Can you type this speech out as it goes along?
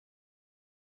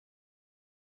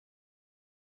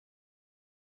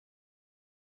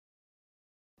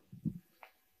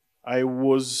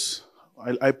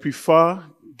I prefer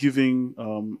giving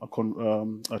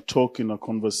a talk in a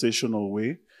conversational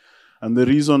way. And the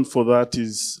reason for that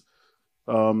is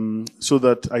so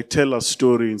that I tell a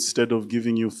story instead of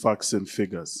giving you facts and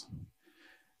figures.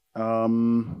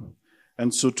 And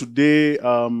so today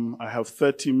I have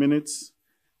 30 minutes.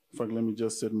 In fact, let me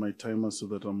just set my timer so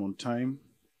that I'm on time.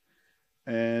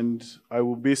 And I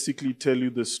will basically tell you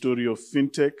the story of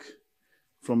Fintech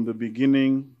from the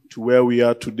beginning to where we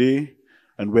are today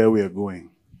and where we are going.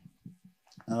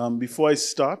 Before I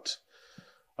start,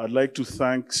 I'd like to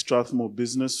thank Strathmore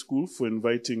Business School for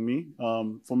inviting me.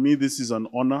 For me, this is an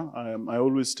honor. I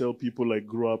always tell people I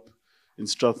grew up in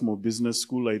Strathmore Business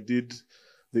School. I did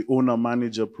the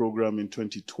owner-manager program in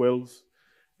 2012.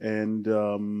 And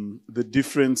the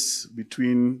difference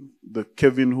between the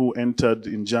Kevin who entered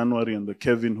in January and the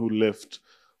Kevin who left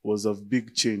was a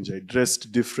big change. I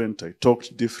dressed different, I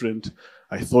talked different,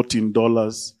 I thought in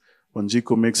dollars.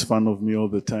 Wanjiko makes fun of me all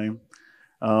the time.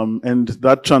 And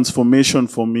that transformation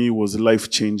for me was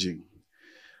life-changing.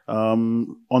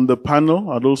 On the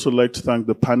panel, I'd also like to thank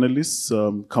the panelists,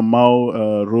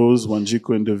 Kamau, Rose,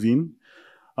 Wanjiko, and Davin.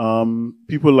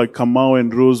 People like Kamau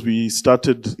and Rose, we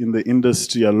started in the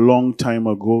industry a long time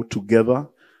ago together.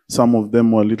 Some of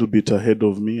them were a little bit ahead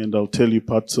of me, and I'll tell you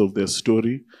parts of their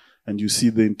story. And you see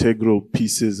the integral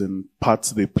pieces and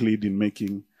parts they played in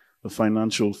making the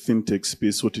financial fintech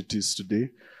space what it is today.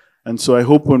 And so I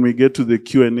hope when we get to the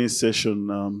Q&A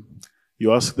session,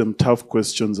 you ask them tough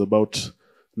questions about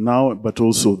now, but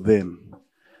also then.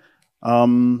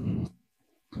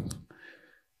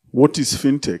 What is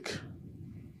fintech?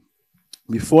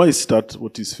 Before I start,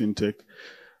 what is fintech?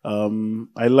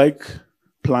 I like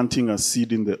planting a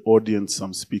seed in the audience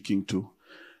I'm speaking to.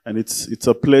 And it's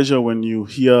a pleasure when you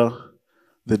hear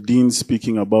the dean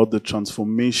speaking about the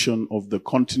transformation of the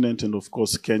continent and, of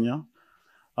course, Kenya.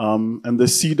 And the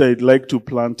seed I'd like to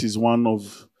plant is one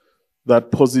of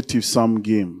that positive sum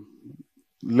game.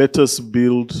 Let us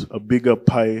build a bigger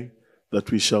pie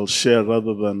that we shall share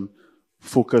rather than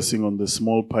focusing on the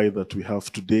small pie that we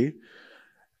have today.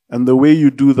 And the way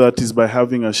you do that is by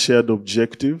having a shared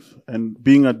objective. And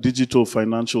being a digital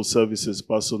financial services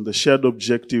person, the shared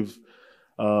objective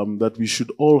that we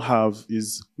should all have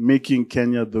is making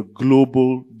Kenya the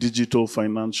global digital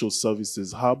financial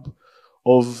services hub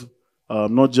of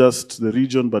not just the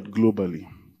region, but globally.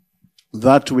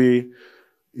 That way,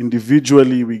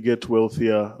 individually, we get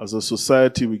wealthier. As a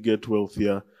society, we get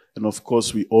wealthier. And of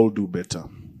course, we all do better.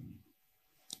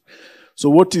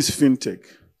 So what is fintech?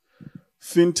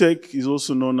 Fintech is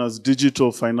also known as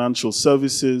digital financial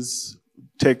services,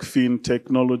 TechFin,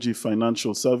 technology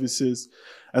financial services,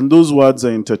 and those words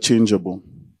are interchangeable.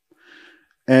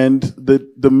 And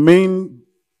the main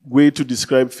way to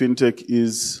describe fintech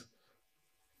is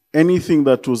anything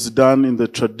that was done in the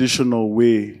traditional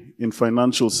way in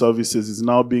financial services is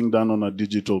now being done on a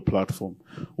digital platform.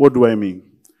 What do I mean?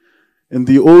 In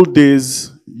the old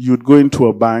days, you'd go into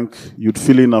a bank, you'd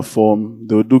fill in a form,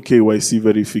 they would do KYC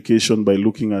verification by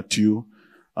looking at you,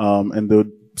 and they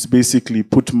would basically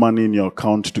put money in your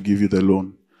account to give you the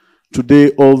loan.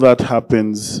 Today, all that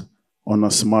happens on a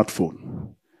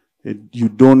smartphone. You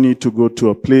don't need to go to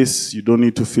a place, you don't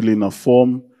need to fill in a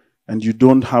form, and you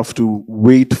don't have to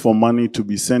wait for money to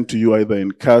be sent to you either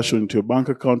in cash or into your bank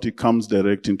account. It comes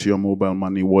direct into your mobile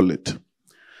money wallet.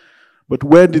 But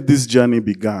where did this journey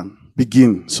begin?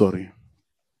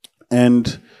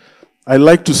 And I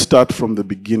like to start from the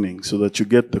beginning so that you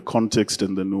get the context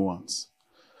and the nuance.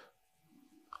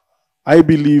 I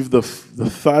believe the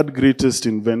third greatest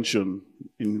invention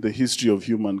in the history of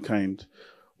humankind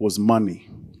was money,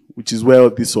 which is where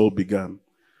this all began.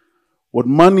 What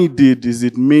money did is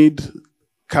it made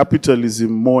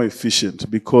capitalism more efficient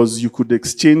because you could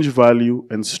exchange value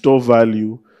and store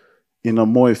value in a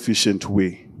more efficient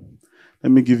way.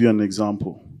 Let me give you an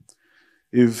example.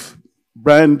 If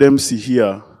Brian Dempsey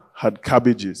here had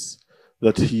cabbages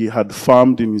that he had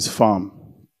farmed in his farm,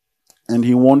 and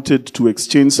he wanted to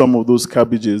exchange some of those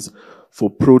cabbages for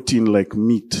protein like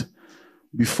meat,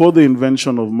 before the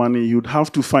invention of money, you'd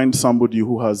have to find somebody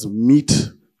who has meat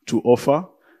to offer,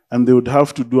 and they would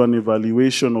have to do an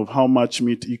evaluation of how much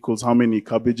meat equals how many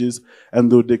cabbages,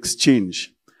 and they would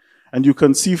exchange. And you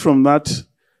can see from that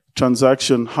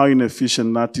transaction how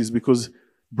inefficient that is, because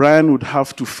Brian would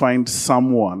have to find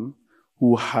someone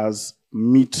who has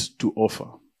meat to offer.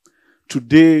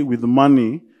 Today, with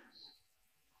money,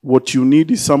 what you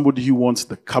need is somebody who wants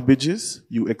the cabbages.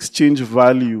 You exchange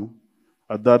value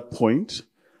at that point,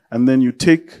 and then you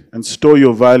take and store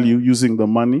your value using the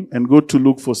money and go to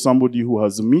look for somebody who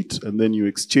has meat, and then you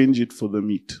exchange it for the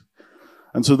meat.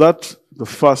 And so that's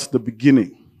the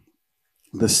beginning.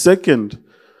 The second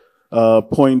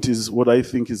point is what I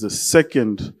think is the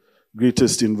second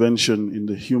greatest invention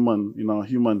in our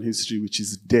human history, which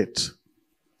is debt.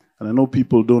 And I know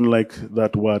people don't like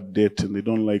that word debt and they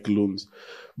don't like loans.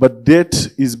 But debt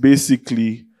is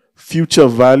basically future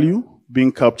value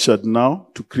being captured now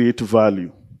to create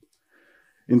value.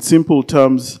 In simple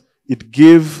terms, it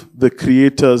gave the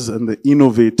creators and the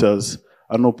innovators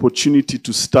an opportunity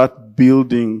to start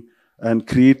building and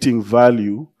creating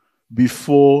value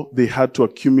before they had to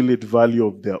accumulate value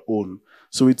of their own.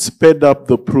 So it sped up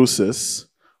the process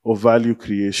of value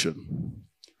creation,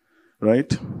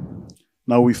 right?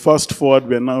 Now we fast forward,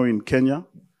 we're now in Kenya.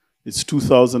 It's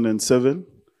 2007,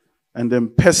 and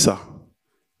M-Pesa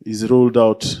is rolled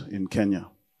out in Kenya.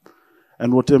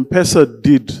 And what M-Pesa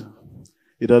did,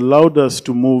 it allowed us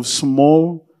to move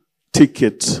small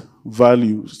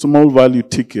value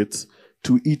tickets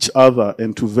to each other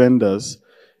and to vendors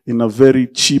in a very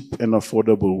cheap and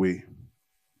affordable way.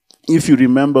 If you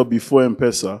remember before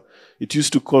M-Pesa, it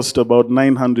used to cost about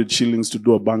 900 shillings to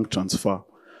do a bank transfer.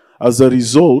 As a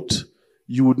result,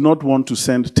 you would not want to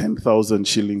send 10,000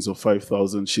 shillings or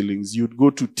 5,000 shillings. You'd go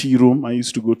to tea room. I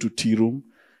used to go to tea room,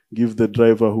 give the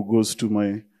driver who goes to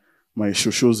my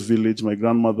shosho's village, my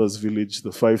grandmother's village,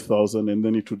 the 5,000, and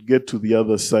then it would get to the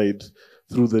other side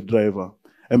through the driver.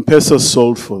 M-Pesa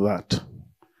solved for that,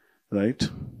 right?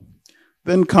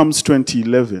 Then comes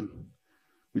 2011,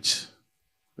 which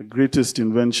the greatest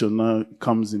invention now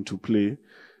comes into play,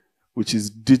 which is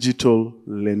digital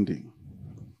lending.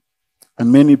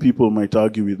 And many people might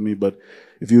argue with me, but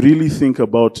if you really think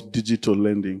about digital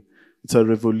lending, it's a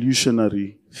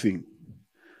revolutionary thing.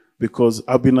 Because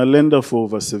I've been a lender for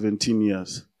over 17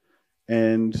 years.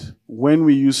 And when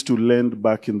we used to lend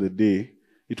back in the day,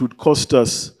 it would cost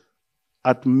us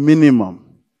at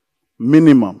minimum,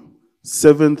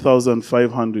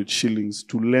 7,500 shillings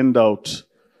to lend out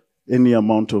any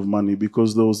amount of money,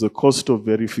 because there was the cost of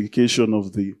verification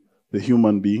of the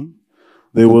human being.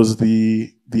 There was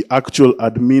the actual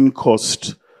admin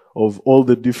cost of all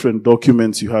the different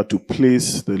documents you had to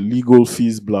place, the legal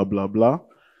fees, blah, blah, blah.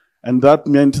 And that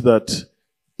meant that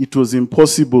it was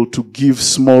impossible to give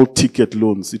small ticket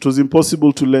loans. It was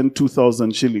impossible to lend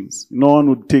 2,000 shillings. No one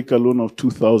would take a loan of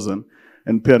 2,000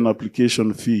 and pay an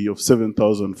application fee of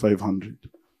 7,500,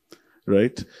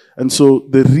 right? And so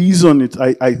the reason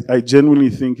I genuinely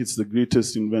think it's the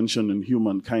greatest invention in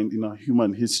humankind, in our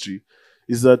human history,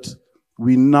 is that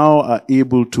we now are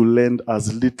able to lend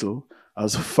as little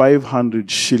as 500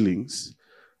 shillings,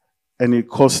 and it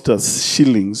costs us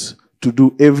shillings to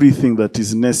do everything that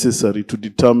is necessary to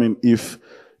determine if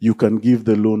you can give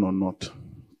the loan or not.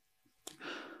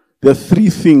 There are three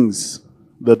things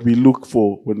that we look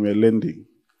for when we're lending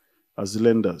as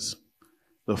lenders.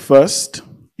 The first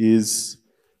is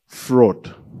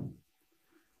fraud.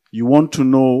 You want to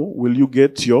know, will you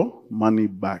get your money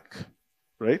back?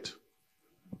 Right?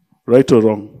 Right or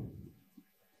wrong?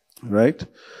 Right?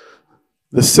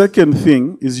 The second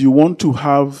thing is you want to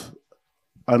have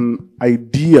an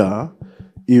idea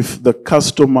if the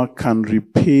customer can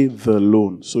repay the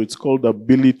loan. So it's called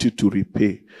ability to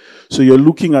repay. So you're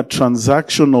looking at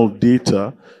transactional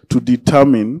data to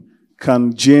determine,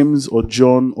 can James or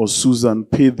John or Susan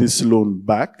pay this loan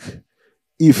back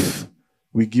if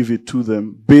we give it to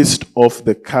them based off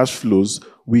the cash flows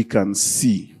we can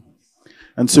see.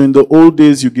 And so in the old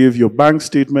days, you gave your bank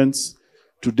statements.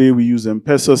 Today we use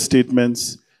M-Pesa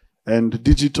statements. And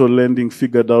digital lending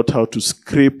figured out how to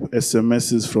scrape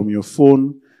SMSs from your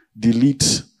phone,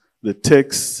 delete the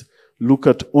text, look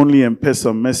at only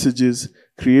M-Pesa messages,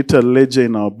 create a ledger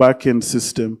in our back-end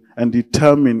system, and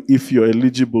determine if you're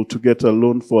eligible to get a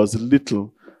loan for as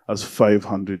little as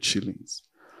 500 shillings.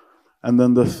 And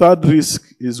then the third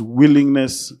risk is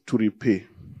willingness to repay.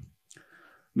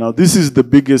 Now, this is the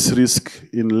biggest risk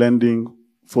in lending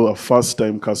for a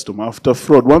first-time customer. After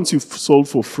fraud, once you've solved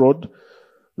for fraud,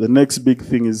 the next big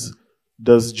thing is,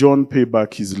 does John pay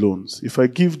back his loans? If I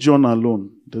give John a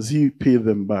loan, does he pay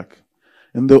them back?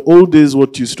 In the old days,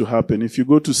 what used to happen, if you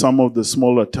go to some of the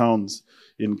smaller towns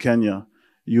in Kenya,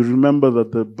 you remember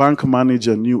that the bank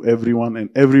manager knew everyone and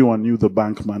everyone knew the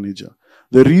bank manager.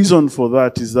 The reason for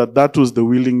that is that that was the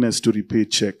willingness to repay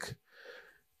check.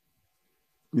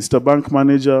 Mr. Bank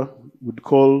Manager would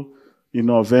call,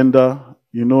 a vendor,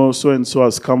 so-and-so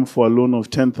has come for a loan of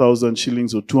 10,000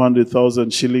 shillings or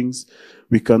 200,000 shillings.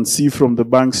 We can see from the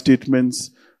bank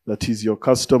statements that he's your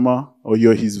customer or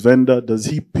you're his vendor. Does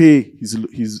he pay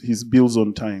his bills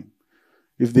on time?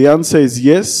 If the answer is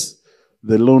yes,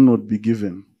 the loan would be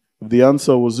given. If the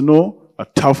answer was no, a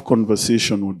tough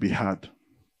conversation would be had.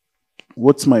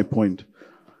 What's my point?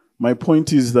 My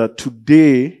point is that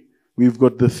today, we've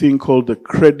got the thing called the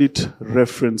Credit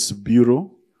Reference Bureau,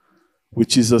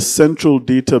 which is a central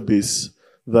database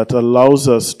that allows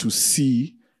us to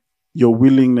see your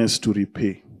willingness to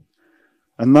repay.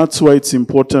 And that's why it's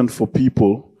important for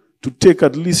people to take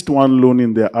at least one loan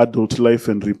in their adult life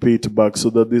and repay it back, so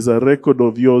that there's a record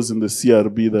of yours in the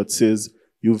CRB that says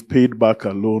you've paid back a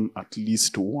loan at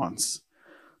least once.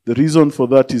 The reason for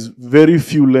that is very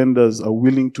few lenders are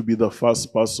willing to be the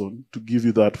first person to give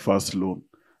you that first loan.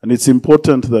 And it's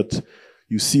important that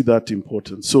you see that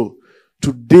importance. So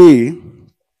today,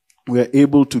 we are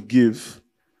able to give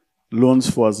loans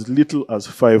for as little as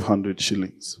 500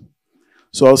 shillings.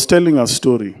 So I was telling a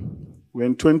story. We're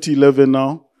in 2011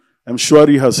 now.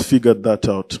 Mshwari has figured that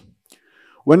out.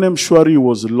 When Mshwari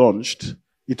was launched,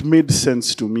 it made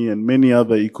sense to me and many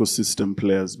other ecosystem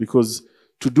players, because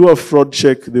to do a fraud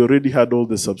check, they already had all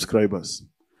the subscribers.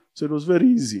 So it was very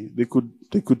easy. They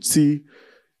could see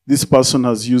this person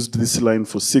has used this line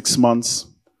for 6 months.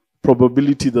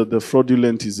 Probability that the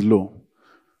fraudulent is low.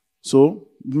 So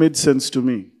it made sense to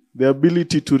me. The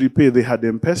ability to repay, they had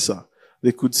M-Pesa.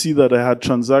 They could see that I had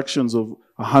transactions of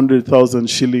 100,000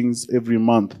 shillings every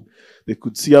month. They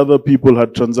could see other people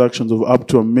had transactions of up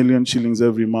to 1 million shillings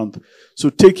every month. So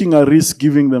taking a risk,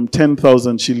 giving them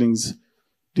 10,000 shillings,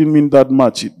 didn't mean that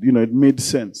much. It made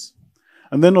sense.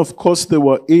 And then, of course, they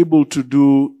were able to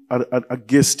do a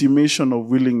guesstimation of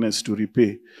willingness to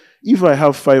repay. If I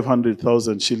have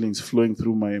 500,000 shillings flowing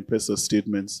through my M-Pesa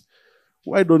statements,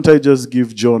 why don't I just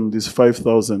give John this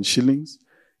 5,000 shillings?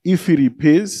 If he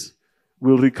repays,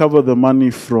 we'll recover the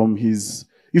money from his...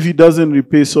 If he doesn't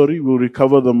repay, we'll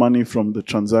recover the money from the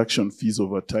transaction fees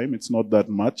over time. It's not that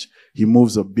much. He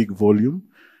moves a big volume.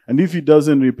 And if he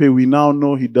doesn't repay, we now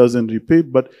know he doesn't repay,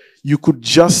 but you could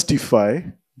justify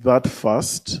that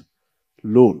first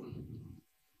loan.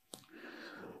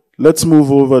 Let's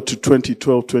move over to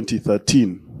 2012,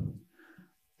 2013.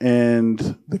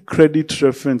 And the Credit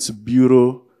Reference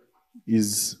Bureau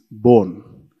is born.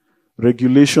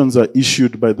 Regulations are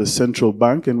issued by the central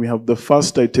bank, and we have the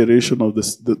first iteration of the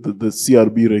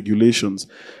CRB regulations.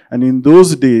 And in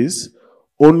those days,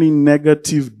 only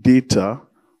negative data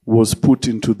was put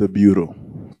into the bureau.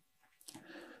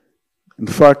 In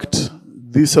fact,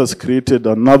 this has created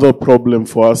another problem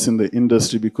for us in the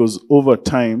industry, because over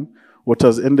time, what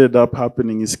has ended up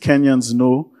happening is Kenyans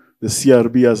know the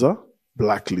CRB as a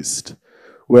blacklist,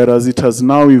 whereas it has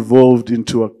now evolved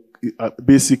into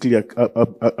basically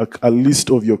a list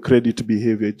of your credit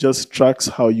behavior. It just tracks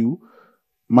how you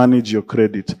manage your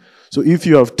credit. So if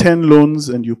you have 10 loans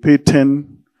and you pay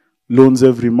 10 loans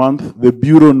every month, the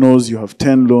bureau knows you have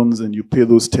 10 loans and you pay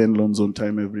those 10 loans on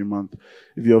time every month.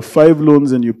 If you have 5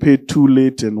 loans and you pay 2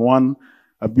 late and 1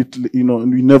 a bit, and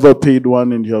you never paid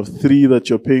 1, and you have 3 that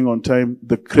you're paying on time,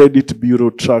 the credit bureau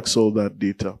tracks all that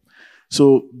data.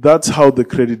 So that's how the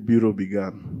credit bureau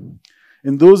began.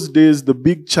 In those days, the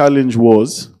big challenge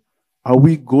was, are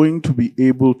we going to be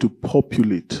able to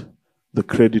populate the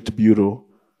credit bureau?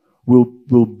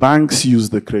 Will banks use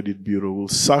the credit bureau? Will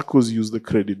SACCOs use the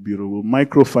credit bureau? Will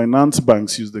microfinance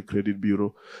banks use the credit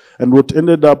bureau? And what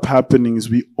ended up happening is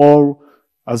we all,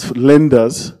 as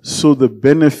lenders, saw the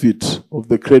benefit of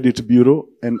the credit bureau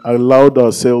and allowed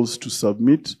ourselves to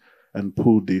submit and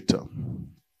pull data.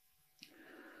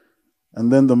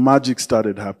 And then the magic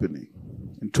started happening.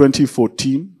 In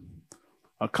 2014,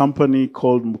 a company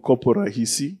called Mkopo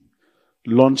Rahisi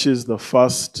launches the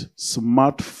first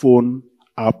smartphone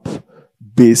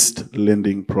app-based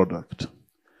lending product.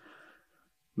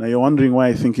 Now you're wondering why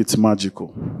I think it's magical.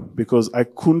 Because I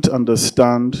couldn't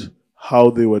understand how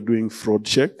they were doing fraud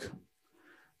check.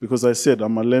 Because I said,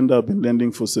 I'm a lender, I've been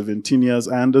lending for 17 years.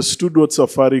 I understood what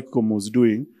Safaricom was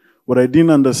doing. What I didn't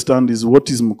understand is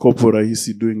what is Mkopo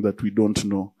Rahisi doing that we don't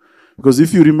know. Because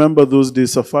if you remember those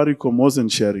days, Safaricom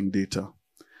wasn't sharing data.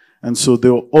 And so they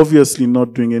were obviously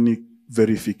not doing any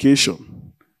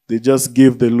verification. They just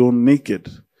gave the loan naked.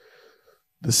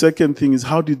 The second thing is,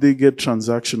 how did they get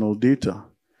transactional data?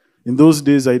 In those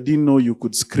days, I didn't know you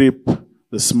could scrape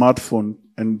the smartphone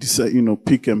and decide,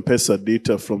 pick M-Pesa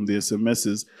data from the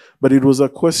SMSs, but it was a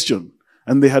question,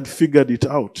 and they had figured it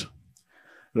out,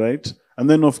 right? And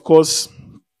then, of course,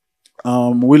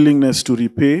 willingness to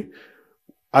repay.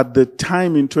 At the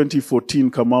time in 2014,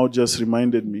 Kamau just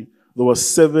reminded me, there were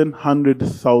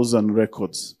 700,000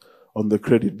 records on the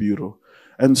credit bureau.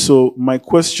 And so my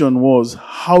question was,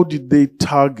 how did they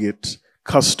target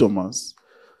customers?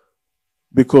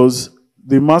 Because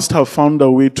they must have found a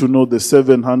way to know the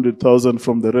 700,000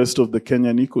 from the rest of the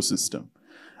Kenyan ecosystem.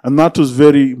 And that was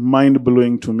very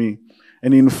mind-blowing to me.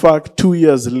 And in fact, 2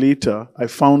 years later, I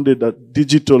founded a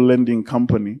digital lending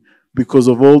company because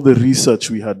of all the research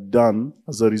we had done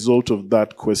as a result of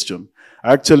that question.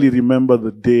 I actually remember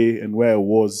the day and where I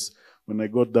was when I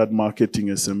got that marketing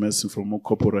SMS from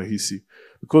Okopo Rahisi.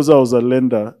 Because I was a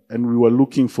lender and we were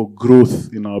looking for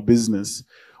growth in our business,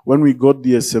 when we got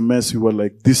the SMS, we were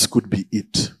like, this could be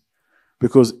it.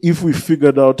 Because if we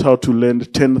figured out how to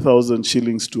lend 10,000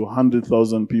 shillings to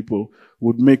 100,000 people,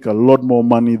 would make a lot more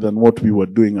money than what we were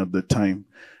doing at the time.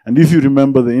 And if you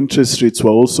remember, the interest rates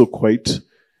were also quite,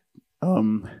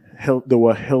 they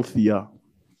were healthier.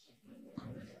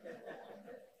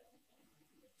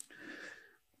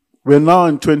 We're now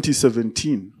in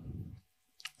 2017,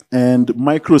 and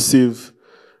Microsave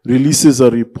releases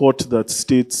a report that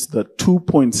states that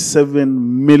 2.7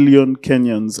 million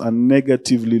Kenyans are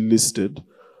negatively listed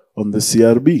on the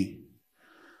CRB.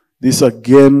 This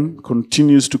again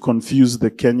continues to confuse the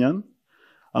Kenyan.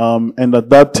 And at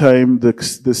that time, the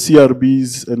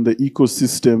CRBs and the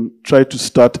ecosystem tried to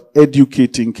start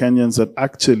educating Kenyans that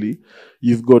actually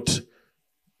you've got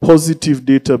positive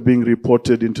data being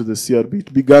reported into the CRB.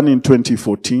 It began in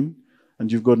 2014,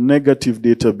 and you've got negative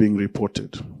data being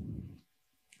reported.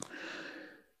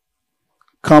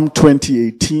 Come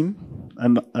 2018,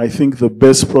 and I think the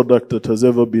best product that has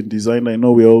ever been designed, I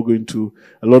know we're all going to,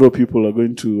 a lot of people are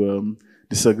going to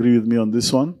disagree with me on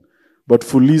this one, but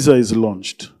Fuliza is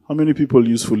launched. How many people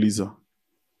use Fuliza?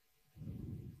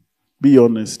 Be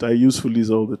honest, I use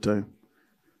Fuliza all the time,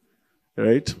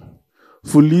 right?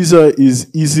 Fuliza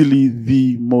is easily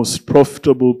the most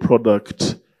profitable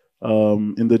product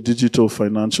in the digital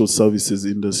financial services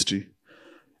industry.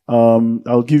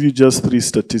 I'll give you just 3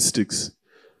 statistics.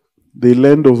 They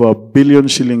lend over 1 billion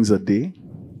shillings a day.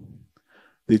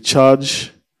 They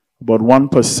charge about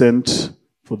 1%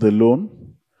 for the loan.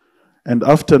 And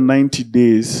after 90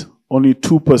 days, only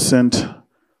 2%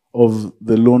 of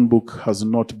the loan book has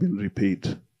not been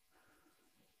repaid.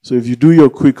 So if you do your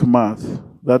quick math,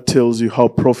 that tells you how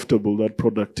profitable that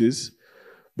product is.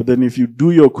 But then if you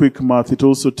do your quick math, it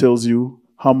also tells you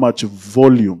how much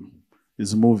volume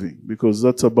is moving, because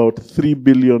that's about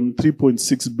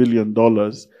 $3.6 billion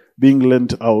being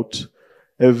lent out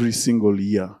every single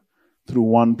year through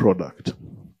one product.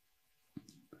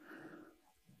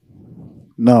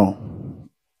 Now,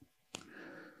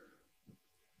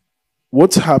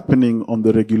 what's happening on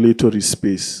the regulatory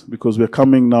space? Because we're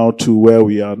coming now to where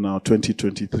we are now,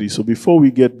 2023. So before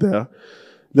we get there,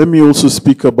 let me also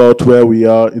speak about where we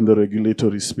are in the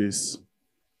regulatory space.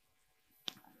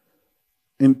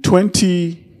 In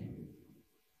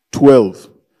 2012,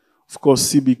 of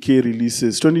course,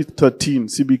 2013,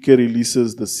 CBK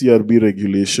releases the CRB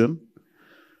regulation.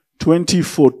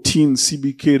 2014,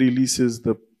 CBK releases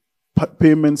the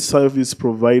payment service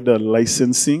provider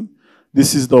licensing.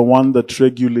 This is the one that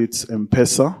regulates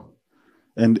M-Pesa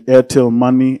and Airtel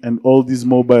Money and all these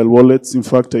mobile wallets. In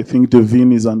fact, I think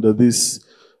Devin is under this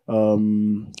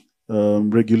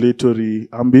regulatory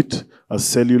ambit as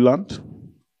Cellulant.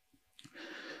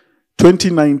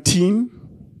 2019,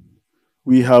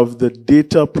 we have the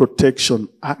Data Protection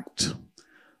Act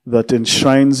that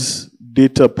enshrines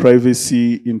data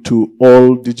privacy into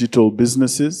all digital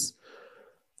businesses.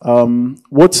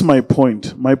 What's my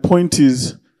point? My point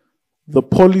is the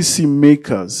policy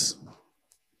makers,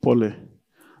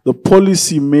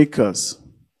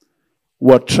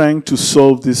 were trying to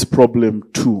solve this problem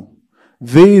too.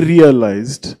 They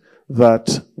realized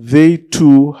that they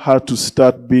too had to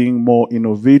start being more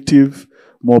innovative,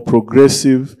 more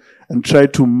progressive, and try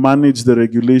to manage the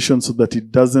regulation so that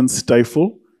it doesn't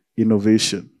stifle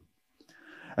innovation.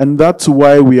 And that's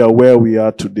why we are where we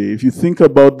are today. If you think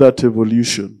about that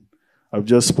evolution, I've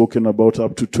just spoken about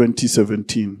up to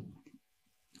 2017.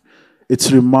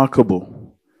 It's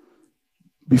remarkable.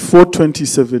 Before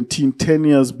 2017, 10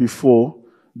 years before,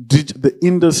 the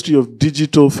industry of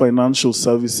digital financial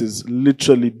services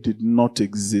literally did not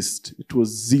exist. It was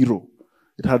zero.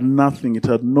 It had nothing. It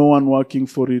had no one working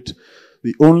for it.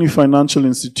 The only financial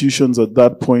institutions at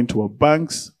that point were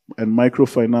banks and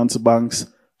microfinance banks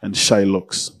and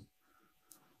Shylocks.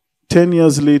 10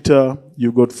 years later,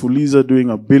 you've got Fuliza doing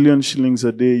 1 billion shillings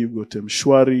a day. You've got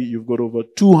M-Shwari. You've got over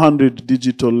 200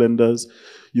 digital lenders.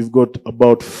 You've got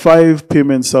about 5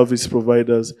 payment service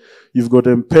providers. You've got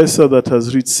M-Pesa that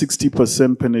has reached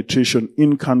 60% penetration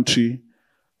in country.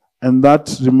 And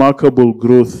that remarkable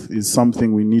growth is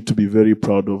something we need to be very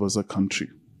proud of as a country.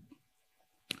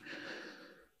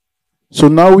 So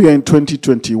now we are in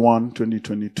 2021,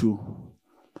 2022.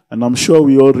 And I'm sure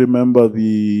we all remember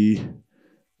the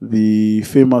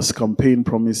famous campaign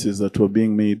promises that were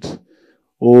being made.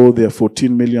 Oh, there are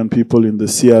 14 million people in the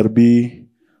CRB.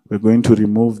 We're going to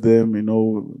remove them,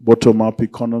 bottom-up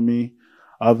economy.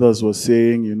 Others were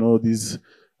saying, these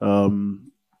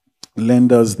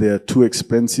lenders, they are too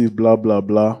expensive, blah, blah,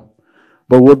 blah.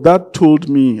 But what that told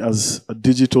me as a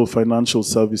digital financial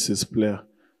services player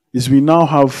is we now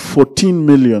have 14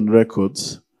 million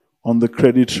records on the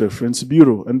Credit Reference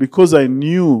Bureau. And because I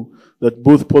knew that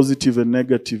both positive and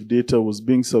negative data was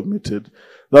being submitted,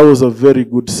 that was a very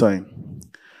good sign.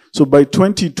 So by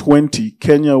 2020,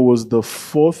 Kenya was the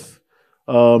fourth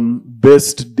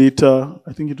best data.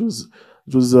 I think it was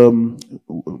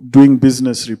doing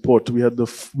business report. We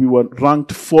were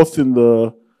ranked fourth in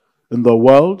the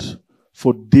world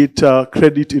for data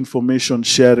credit information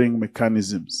sharing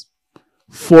mechanisms.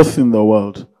 Fourth in the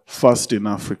world, first in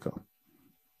Africa.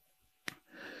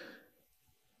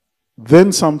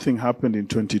 Then something happened in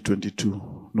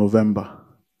 2022, November.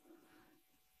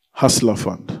 Hustler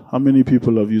Fund. How many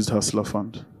people have used Hustler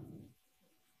Fund?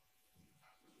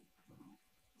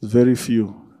 Very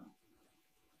few.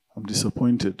 I'm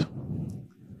disappointed.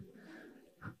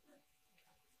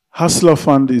 Hustler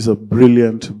Fund is a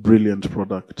brilliant, brilliant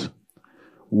product.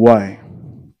 Why?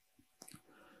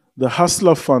 The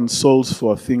Hustler Fund solves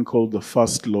for a thing called the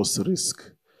first loss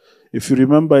risk. If you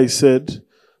remember, I said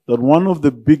that one of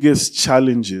the biggest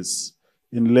challenges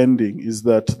in lending is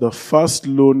that the first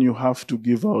loan you have to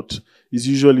give out is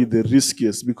usually the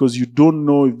riskiest because you don't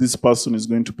know if this person is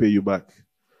going to pay you back,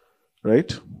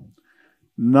 right?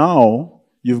 Now,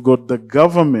 you've got the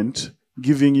government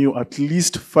giving you at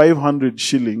least 500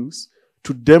 shillings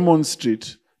to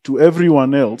demonstrate to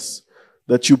everyone else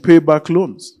that you pay back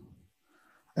loans.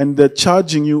 And they're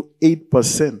charging you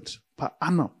 8% per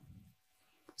annum.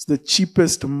 It's the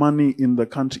cheapest money in the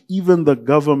country. Even the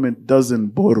government doesn't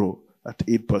borrow at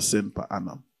 8% per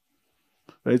annum.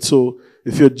 Right? So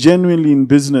if you're genuinely in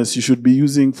business, you should be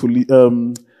using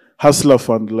Hustler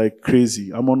Fund like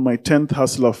crazy. I'm on my 10th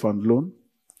Hustler Fund loan.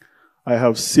 I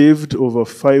have saved over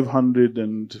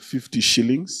 550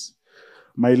 shillings.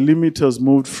 My limit has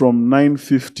moved from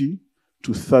 950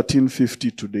 to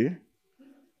 1350 today.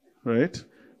 Right?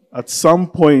 At some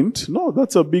point, no,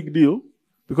 that's a big deal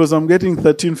because I'm getting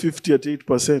 1350 at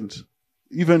 8%.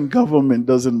 Even government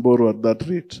doesn't borrow at that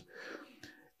rate.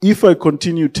 If I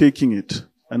continue taking it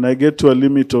and I get to a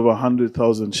limit of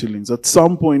 100,000 shillings, at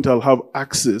some point I'll have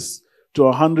access to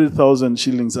 100,000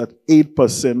 shillings at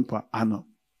 8% per annum,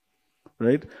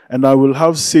 right? And I will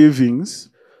have savings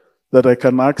that I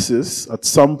can access at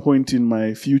some point in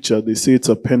my future. They say it's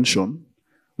a pension,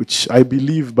 which I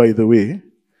believe, by the way,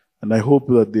 and I hope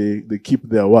that they keep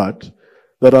their word,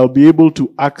 that I'll be able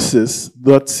to access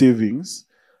that savings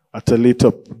at a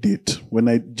later date when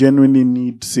I genuinely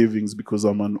need savings because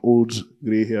I'm an old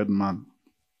gray-haired man.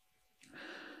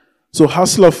 So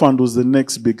Hustler Fund was the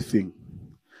next big thing.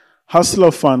 Hustler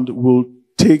Fund will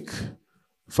take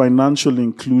financial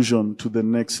inclusion to the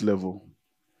next level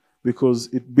because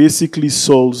it basically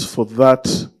solves for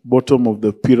that bottom of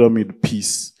the pyramid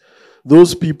piece.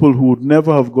 Those people who would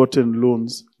never have gotten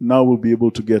loans now will be able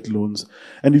to get loans.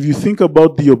 And if you think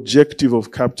about the objective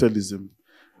of capitalism,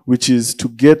 which is to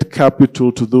get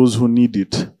capital to those who need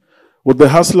it, what the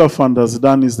Hustler Fund has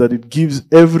done is that it gives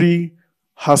every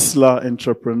hustler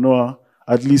entrepreneur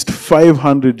at least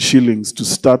 500 shillings to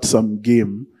start some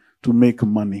game to make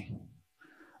money.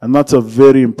 And that's a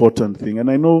very important thing. And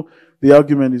I know the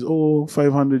argument is,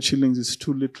 500 shillings is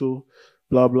too little,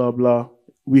 blah, blah, blah.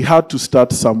 We had to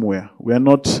start somewhere. We are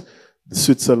not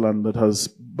Switzerland that has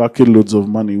bucket loads of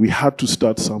money. We had to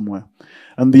start somewhere.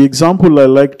 And the example I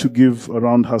like to give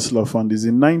around Hustler Fund is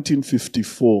in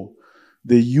 1954,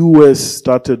 the US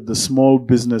started the Small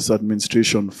Business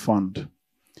Administration Fund,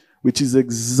 which is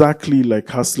exactly like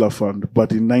Hustler Fund,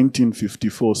 but in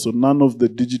 1954. So none of the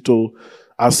digital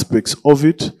aspects of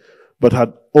it, but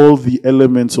had all the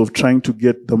elements of trying to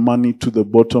get the money to the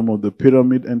bottom of the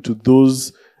pyramid and to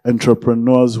those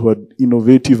entrepreneurs who had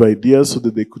innovative ideas so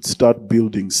that they could start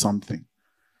building something.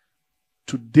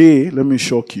 Today, let me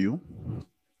shock you,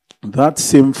 that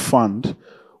same fund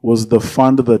was the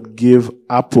fund that gave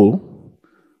Apple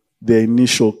their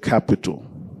initial capital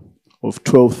of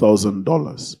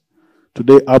 $12,000.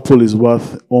 Today, Apple is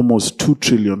worth almost $2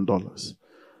 trillion.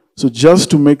 So just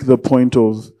to make the point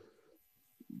of,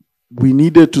 we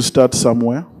needed to start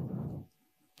somewhere,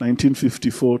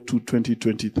 1954 to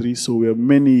 2023, so we're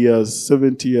many years,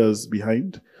 70 years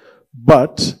behind,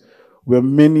 but we're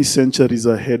many centuries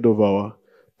ahead of our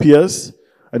peers,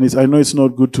 and I know it's not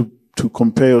good to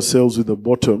compare yourselves with the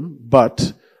bottom,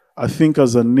 but I think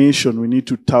as a nation, we need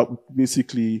to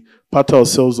basically pat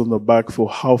ourselves on the back for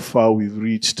how far we've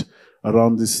reached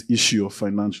around this issue of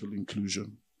financial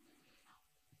inclusion.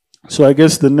 So I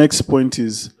guess the next point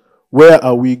is, where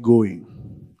are we going?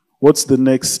 What's the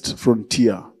next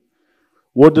frontier?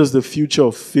 What does the future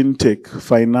of fintech,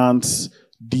 finance,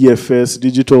 DFS,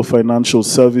 digital financial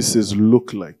services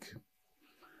look like?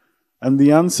 And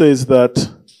the answer is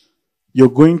that you're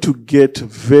going to get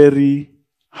very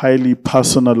highly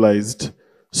personalized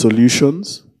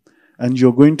solutions, and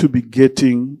you're going to be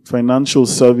getting financial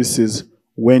services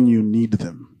when you need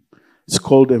them. It's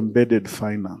called embedded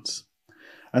finance.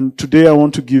 And today I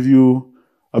want to give you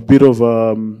a bit of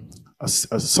a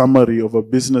summary of a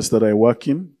business that I work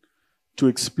in to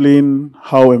explain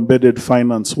how embedded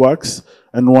finance works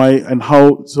and why, and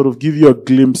how sort of give you a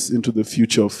glimpse into the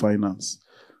future of finance.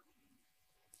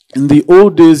 In the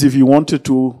old days, if you wanted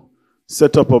to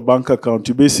set up a bank account,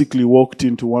 you basically walked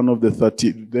into one of the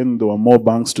 30, then there were more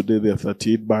banks, today there are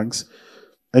 38 banks,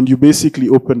 and you basically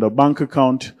opened a bank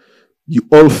account, you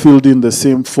all filled in the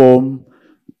same form.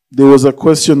 There was a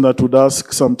question that would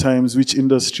ask sometimes, which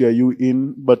industry are you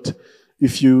in? But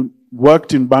if you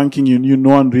worked in banking, you knew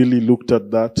no one really looked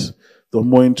at that. They were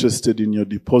more interested in your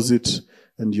deposit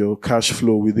and your cash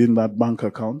flow within that bank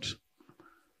account.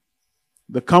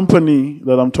 The company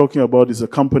that I'm talking about is a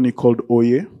company called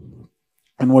Oye.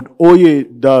 And what Oye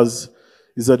does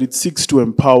is that it seeks to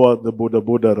empower the boda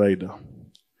boda rider,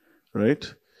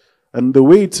 right? And the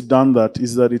way it's done that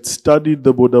is that it studied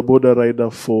the boda boda rider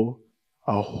for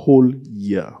a whole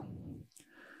year.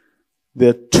 There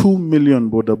are 2 million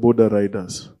boda boda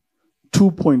riders,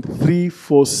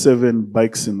 2.347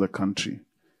 bikes in the country.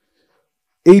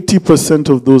 80%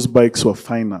 of those bikes were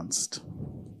financed,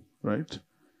 right?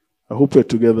 I hope we're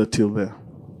together till there.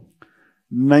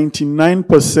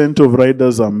 99% of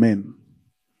riders are men.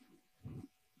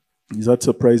 Is that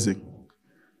surprising?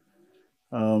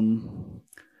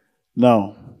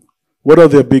 Now, what are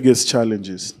their biggest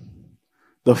challenges?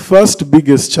 The first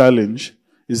biggest challenge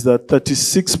is that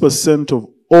 36% of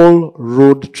all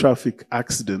road traffic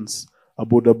accidents are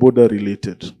boda boda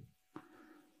related.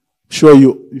 Sure,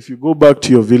 if you go back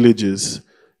to your villages,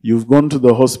 you've gone to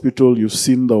the hospital, you've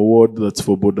seen the ward that's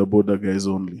for boda boda guys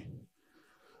only.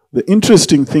 The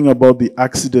interesting thing about the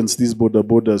accidents these boda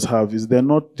bodas have is they're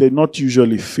not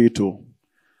usually fatal.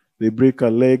 They break a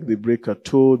leg, they break a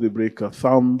toe, they break a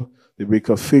thumb, they break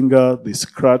a finger, they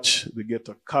scratch, they get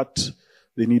a cut,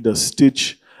 they need a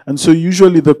stitch. And so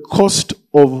usually the cost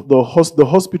of the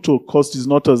hospital cost is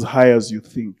not as high as you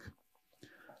think,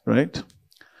 right?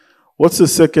 What's the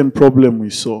second problem we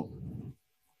saw?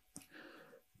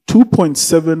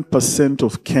 2.7%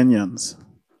 of Kenyans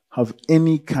have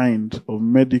any kind of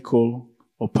medical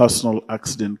or personal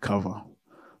accident cover.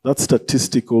 That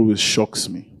statistic always shocks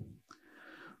me.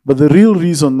 But the real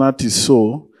reason that is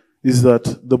so is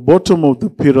that the bottom of the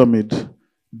pyramid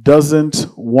doesn't,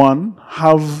 one,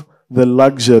 have the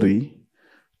luxury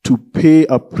to pay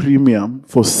a premium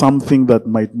for something that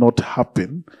might not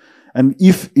happen. And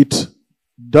if it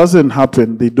doesn't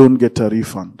happen, they don't get a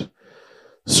refund.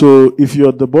 So if you're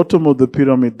at the bottom of the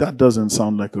pyramid, that doesn't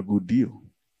sound like a good deal.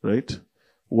 Right?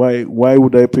 Why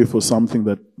would I pay for something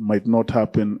that might not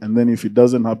happen, and then if it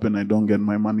doesn't happen, I don't get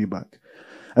my money back?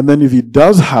 And then if it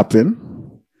does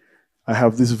happen, I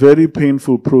have this very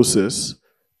painful process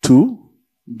to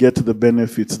get the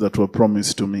benefits that were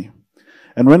promised to me.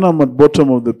 And when I'm at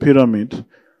bottom of the pyramid,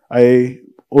 I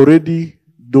already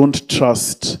don't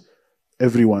trust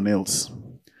everyone else.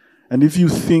 And if you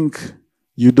think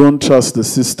you don't trust the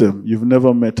system, you've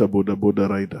never met a boda boda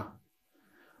rider.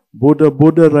 Boda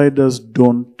boda riders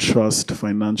don't trust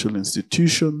financial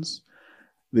institutions.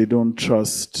 They don't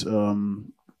trust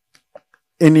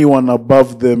anyone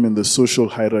above them in the social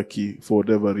hierarchy for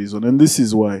whatever reason. And this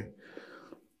is why.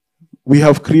 We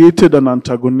have created an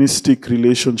antagonistic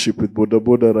relationship with boda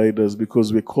boda riders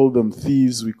because we call them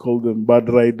thieves, we call them bad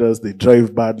riders, they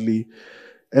drive badly.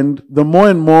 And the more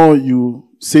and more you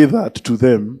say that to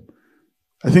them,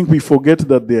 I think we forget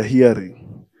that they're hearing.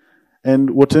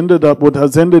 And what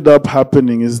has ended up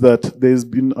happening is that there's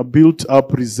been a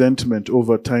built-up resentment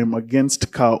over time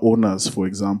against car owners, for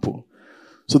example.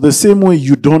 So the same way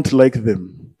you don't like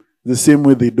them, the same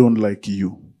way they don't like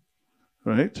you,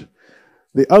 right?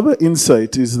 The other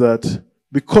insight is that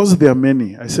because there are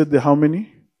many, I said there are how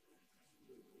many?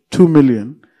 2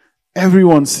 million.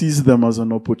 Everyone sees them as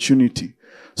an opportunity.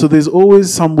 So there's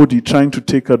always somebody trying to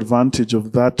take advantage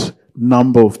of that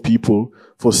number of people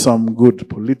for some good.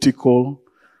 Political,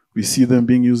 we see them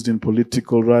being used in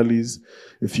political rallies.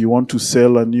 If you want to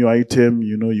sell a new item,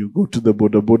 you go to the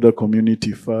boda boda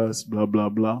community first, blah, blah,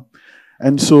 blah.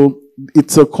 And so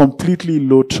it's a completely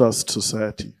low trust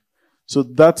society. So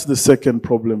that's the second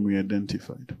problem we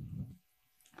identified.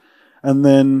 And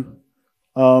then,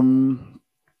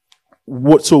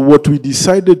 what we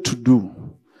decided to do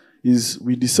is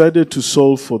we decided to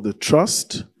solve for the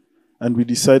trust, and we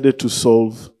decided to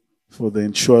solve for the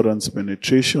insurance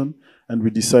penetration, and we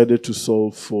decided to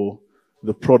solve for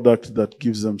the product that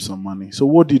gives them some money. So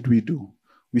what did we do?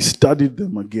 We studied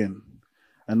them again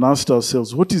and asked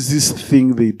ourselves, what is this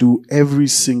thing they do every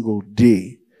single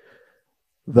day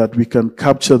that we can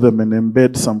capture them and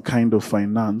embed some kind of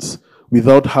finance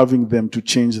without having them to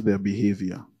change their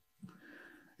behavior?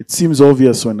 It seems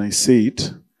obvious when I say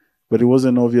it, but it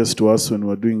wasn't obvious to us when we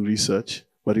were doing research,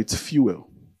 but it's fuel.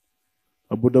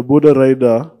 A Boda Boda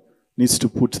rider needs to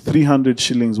put 300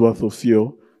 shillings worth of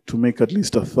fuel to make at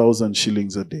least 1,000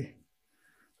 shillings a day,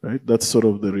 right? That's sort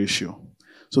of the ratio.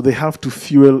 So they have to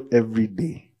fuel every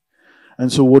day.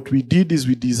 And so what we did is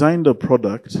we designed a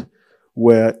product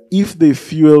where if they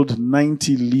fueled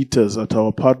 90 liters at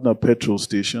our partner petrol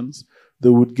stations, they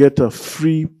would get a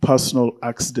free personal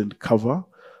accident cover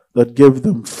that gave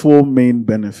them 4 main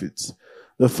benefits.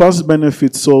 The first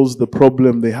benefit solves the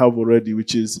problem they have already,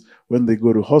 which is when they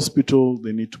go to hospital,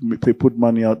 they need to put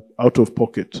money out of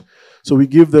pocket. So we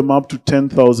give them up to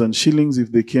 10,000 shillings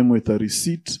if they came with a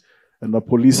receipt and a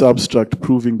police abstract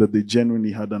proving that they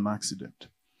genuinely had an accident.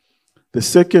 The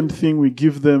second thing we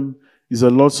give them is a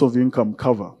loss of income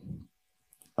cover.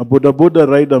 A Boda Boda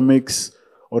rider makes,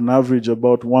 on average,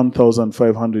 about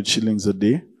 1,500 shillings a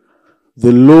day.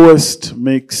 The lowest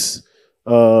makes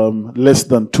less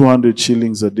than 200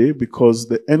 shillings a day, because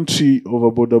the entry of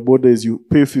a Boda Boda is you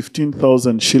pay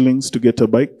 15,000 shillings to get a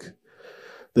bike.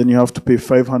 Then you have to pay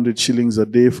 500 shillings a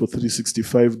day for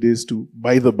 365 days to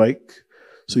buy the bike.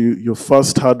 So your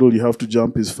first hurdle you have to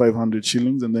jump is 500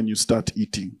 shillings, and then you start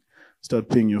eating, start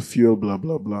paying your fuel, blah,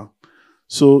 blah, blah.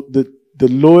 So the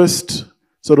lowest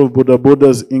sort of Boda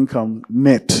Boda's income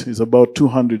net is about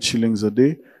 200 shillings a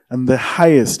day. And the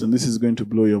highest, and this is going to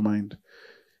blow your mind,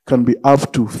 can be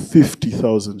up to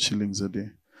 50,000 shillings a day.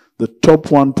 The top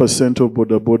 1% of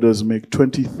Boda Bodas make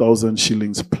 20,000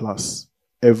 shillings plus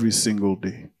every single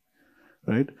day,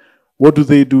 right? What do?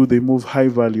 They move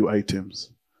high-value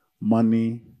items,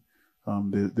 money.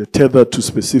 They're tethered to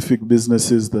specific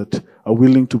businesses that are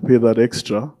willing to pay that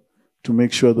extra to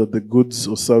make sure that the goods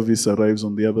or service arrives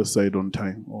on the other side on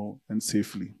time and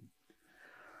safely.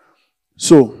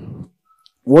 So,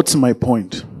 what's my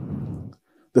point?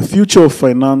 The future of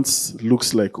finance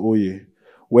looks like Oye,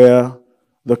 where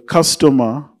the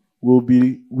customer will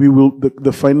be,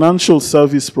 the financial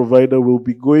service provider will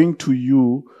be going to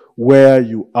you where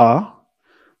you are,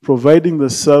 providing the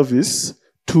service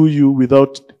to you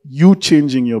without you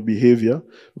changing your behavior,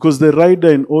 because the rider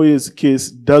in Oye's case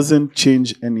doesn't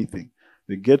change anything.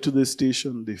 They get to the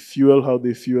station, they fuel how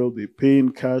they fuel, they pay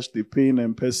in cash, they pay in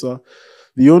M-Pesa.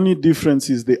 The only difference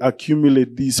is they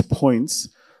accumulate these points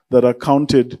that are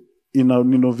counted in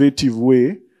an innovative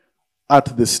way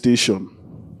at the station,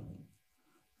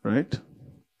 right?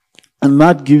 And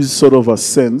that gives sort of a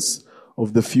sense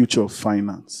of the future of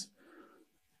finance.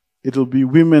 It'll be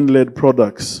women-led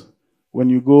products. When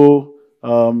you go,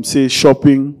 say,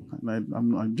 shopping, and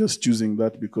I'm just choosing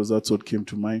that because that's what came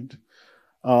to mind,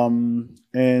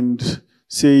 and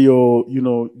say you're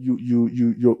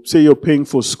paying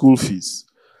for school fees,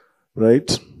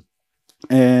 right?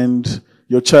 And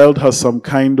your child has some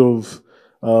kind of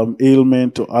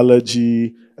ailment or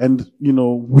allergy, and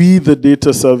we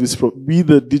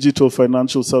the digital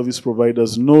financial service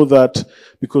providers know that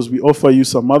because we offer you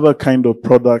some other kind of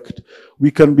product, we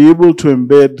can be able to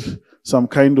embed some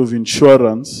kind of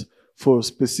insurance for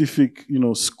specific,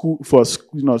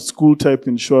 school type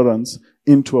insurance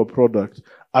into a product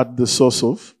at the source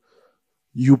of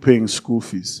you paying school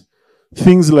fees.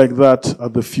 Things like that are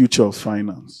the future of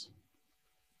finance.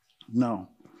 Now,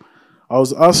 I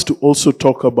was asked to also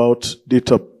talk about the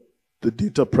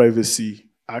Data Privacy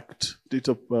Act, the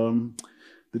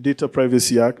Data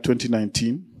Privacy Act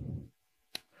 2019.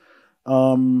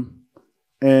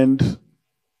 And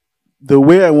the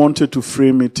way I wanted to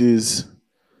frame it is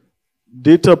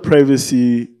data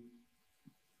privacy.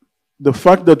 The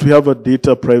fact that we have a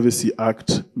Data Privacy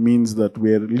Act means that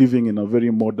we're living in a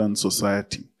very modern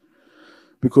society.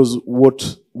 Because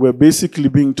what we're basically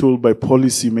being told by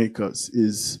policymakers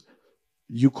is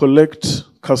you collect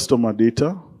customer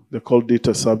data, they're called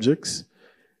data subjects,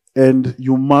 and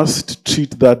you must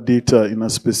treat that data in a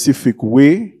specific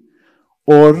way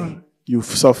or you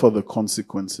suffer the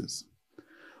consequences.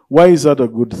 Why is that a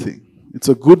good thing? It's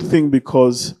a good thing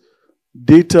because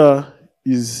the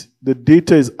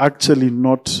data is actually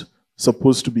not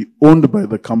supposed to be owned by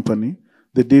the company.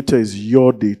 The data is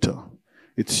your data.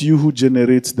 It's you who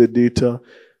generates the data.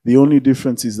 The only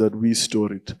difference is that we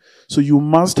store it. So you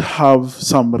must have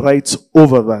some rights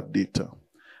over that data.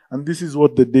 And this is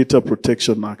what the Data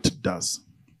Protection Act does.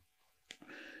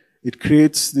 It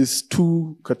creates these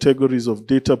two categories of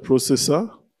data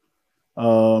processor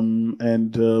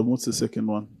and what's the second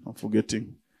one? I'm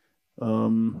forgetting.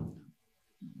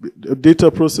 Data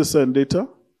processor and data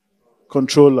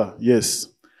controller, yes.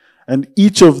 And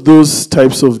each of those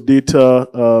types of data,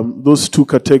 those two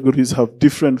categories have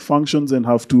different functions and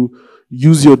have to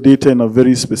use your data in a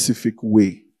very specific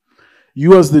way.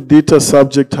 You as the data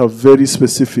subject have very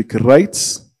specific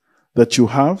rights that you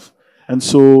have. And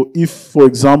so if, for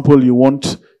example, you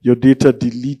want your data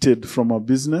deleted from a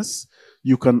business,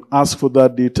 you can ask for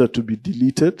that data to be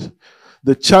deleted.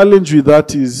 The challenge with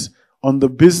that is, on the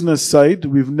business side,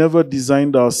 we've never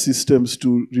designed our systems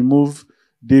to remove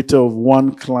data of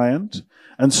one client.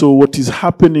 And so what is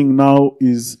happening now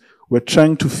is we're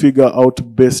trying to figure out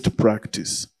best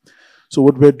practice. So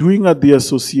what we're doing at the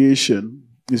association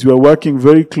is we're working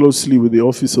very closely with the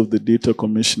Office of the Data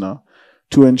Commissioner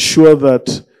to ensure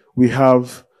that we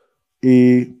have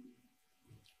a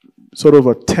sort of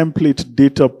a template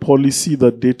data policy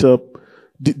that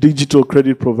digital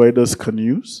credit providers can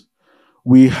use.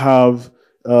 We have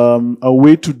a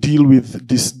way to deal with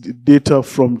this data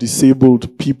from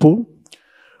disabled people.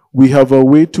 We have a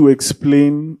way to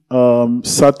explain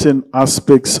certain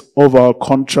aspects of our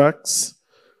contracts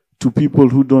to people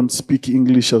who don't speak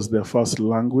English as their first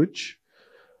language,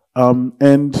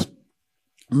 and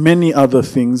many other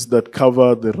things that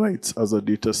cover the rights as a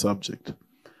data subject.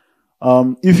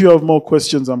 If you have more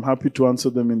questions, I'm happy to answer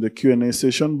them in the Q&A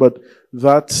session, but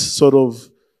that sort of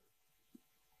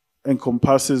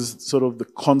encompasses sort of the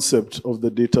concept of the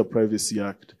Data Privacy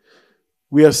Act.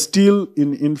 We are still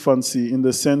in infancy in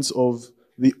the sense of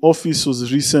the office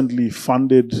was recently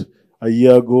funded a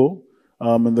year ago,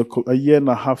 a year and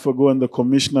a half ago, and the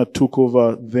commissioner took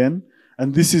over then.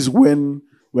 And this is when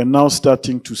we're now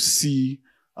starting to see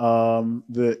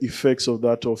the effects of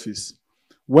that office.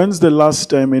 When's the last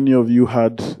time any of you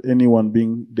had anyone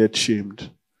being debt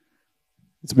shamed?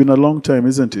 It's been a long time,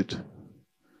 isn't it?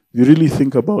 If you really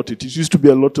think about it, it used to be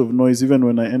a lot of noise. Even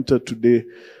when I entered today,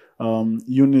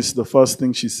 Eunice, the first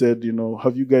thing she said,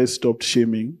 have you guys stopped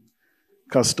shaming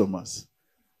customers?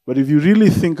 But if you really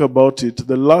think about it,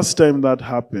 the last time that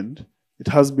happened, it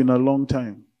has been a long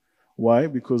time. Why?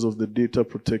 Because of the Data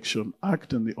Protection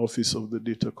Act and the Office of the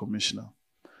Data Commissioner.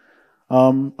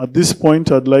 At this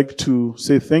point, I'd like to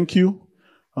say thank you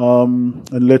and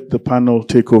let the panel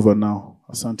take over now.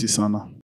 Asante sana.